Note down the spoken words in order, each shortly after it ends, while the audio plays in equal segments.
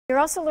You're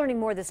also learning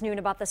more this noon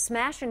about the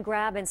smash and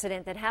grab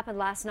incident that happened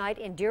last night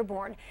in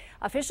Dearborn.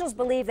 Officials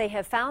believe they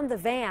have found the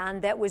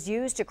van that was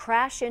used to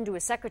crash into a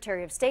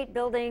Secretary of State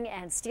building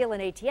and steal an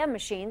ATM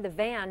machine. The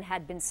van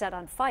had been set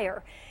on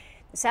fire.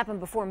 This happened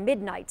before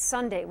midnight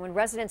Sunday when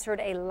residents heard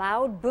a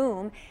loud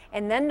boom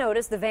and then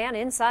noticed the van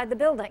inside the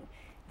building.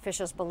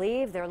 Officials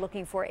believe they're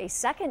looking for a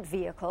second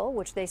vehicle,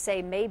 which they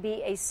say may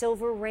be a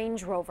silver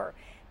Range Rover.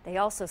 They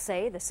also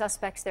say the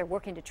suspects they're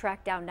working to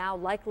track down now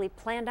likely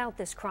planned out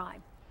this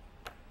crime.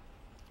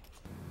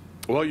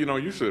 Well, you know,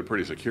 usually they're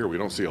pretty secure. We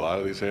don't see a lot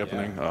of these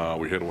happening.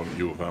 We had one at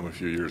U of M a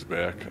few years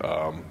back.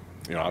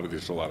 You know, obviously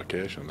there's a lot of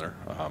cash in there.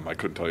 I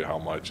couldn't tell you how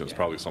much. It's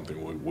probably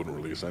something we wouldn't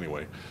release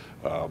anyway.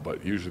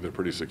 But usually they're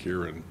pretty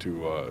secure, and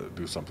to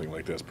do something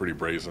like that's pretty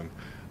brazen.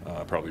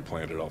 Probably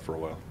planned it out for a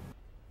while.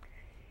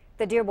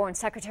 The Dearborn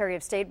Secretary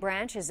of State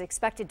branch is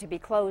expected to be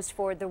closed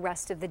for the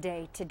rest of the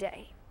day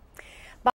today.